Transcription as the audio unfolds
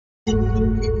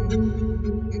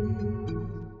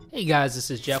Hey guys, this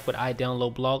is Jeff with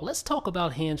iDownload Blog. Let's talk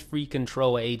about hands-free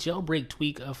control, a jailbreak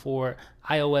tweak for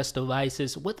iOS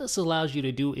devices. What this allows you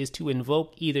to do is to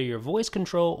invoke either your voice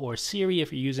control or Siri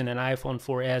if you're using an iPhone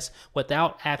 4S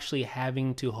without actually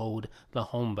having to hold the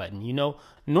home button. You know,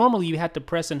 normally you have to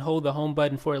press and hold the home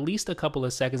button for at least a couple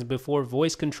of seconds before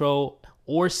voice control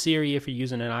or Siri if you're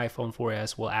using an iPhone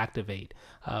 4S will activate.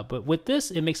 But with this,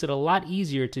 it makes it a lot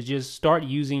easier to just start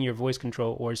using your voice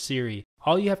control or Siri.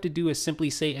 All you have to do is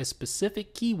simply say a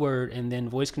specific keyword and then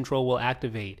voice control will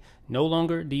activate. No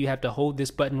longer do you have to hold this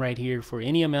button right here for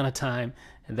any amount of time,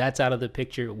 and that's out of the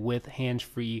picture with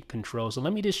hands-free control. So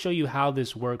let me just show you how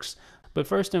this works. But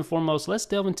first and foremost, let's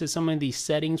delve into some of these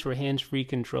settings for hands-free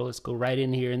control. Let's go right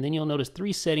in here, and then you'll notice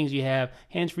three settings you have: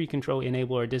 hands-free control,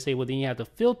 enable or disable. Then you have the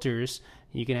filters.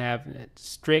 You can have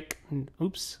strict,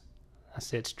 oops, I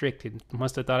said strict. It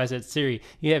must have thought I said Siri.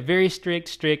 You have very strict,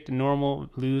 strict, normal,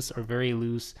 loose, or very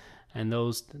loose, and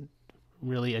those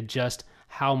really adjust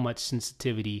how much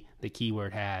sensitivity the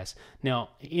keyword has. Now,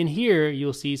 in here,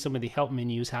 you'll see some of the help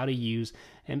menus, how to use,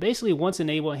 and basically once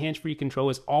enabled, hands-free control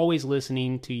is always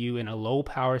listening to you in a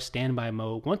low-power standby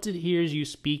mode. Once it hears you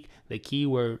speak the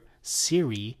keyword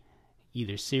Siri,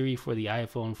 either Siri for the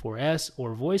iPhone 4S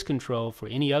or voice control for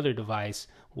any other device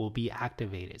will be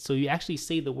activated. So you actually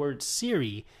say the word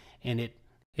Siri and it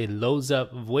loads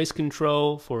up voice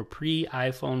control for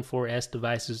pre-iPhone 4S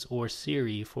devices or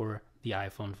Siri for the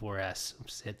iPhone 4S.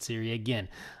 Said Siri again.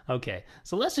 Okay,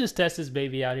 so let's just test this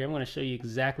baby out here. I'm going to show you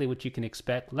exactly what you can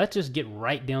expect. Let's just get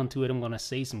right down to it. I'm going to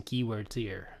say some keywords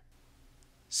here.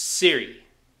 Siri.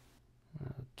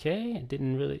 Okay, it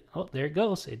didn't really, oh, there it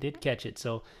goes. It did catch it.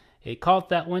 So it caught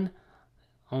that one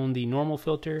on the normal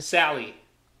filter. Sally.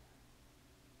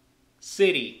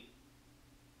 City.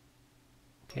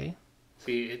 Okay.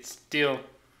 See, it's still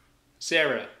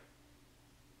Sarah.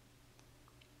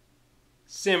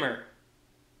 Simmer.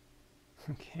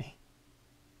 Okay.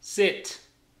 Sit.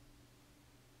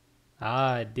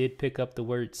 It did pick up the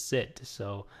word sit.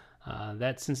 So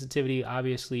that sensitivity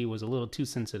obviously was a little too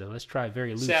sensitive. Let's try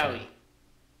very loose. Sally.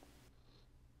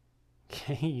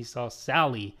 Okay, you saw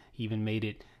Sally even made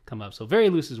it come up. So very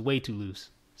loose is way too loose.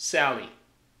 Sally.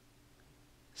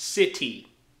 City.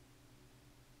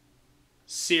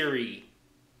 Siri.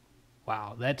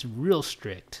 Wow, that's real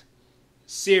strict.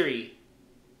 Siri.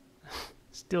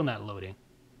 Still not loading.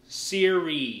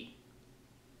 Siri.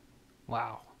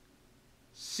 Wow.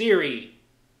 Siri.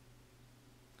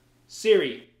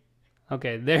 Siri.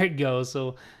 Okay, there it goes.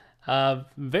 So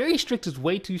very strict is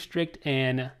way too strict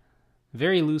and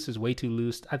very loose is way too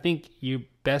loose. I think you're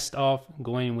best off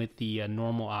going with the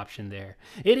normal option there.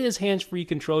 It is hands-free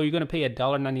control. You're going to pay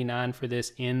 $1.99 for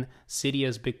this in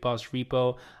Cydia's BigBoss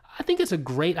repo. I think it's a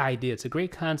great idea. It's a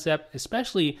great concept,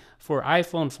 especially for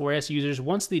iPhone 4S users.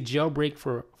 Once the jailbreak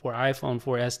for iPhone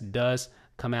 4S does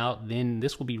come out, then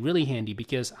this will be really handy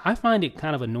because I find it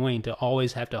kind of annoying to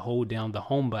always have to hold down the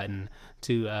home button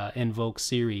to invoke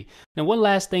Siri. Now, one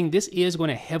last thing, this is going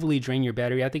to heavily drain your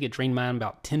battery. I think it drained mine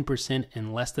about 10%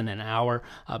 in less than an hour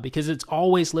because it's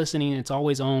always listening. It's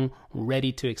always on,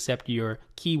 ready to accept your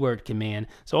keyword command.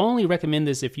 So I only recommend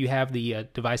this if you have the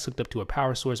device hooked up to a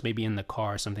power source, maybe in the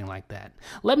car or something like that.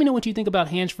 Let me know what you think about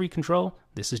hands-free control.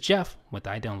 This is Jeff with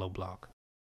iDownload Blog.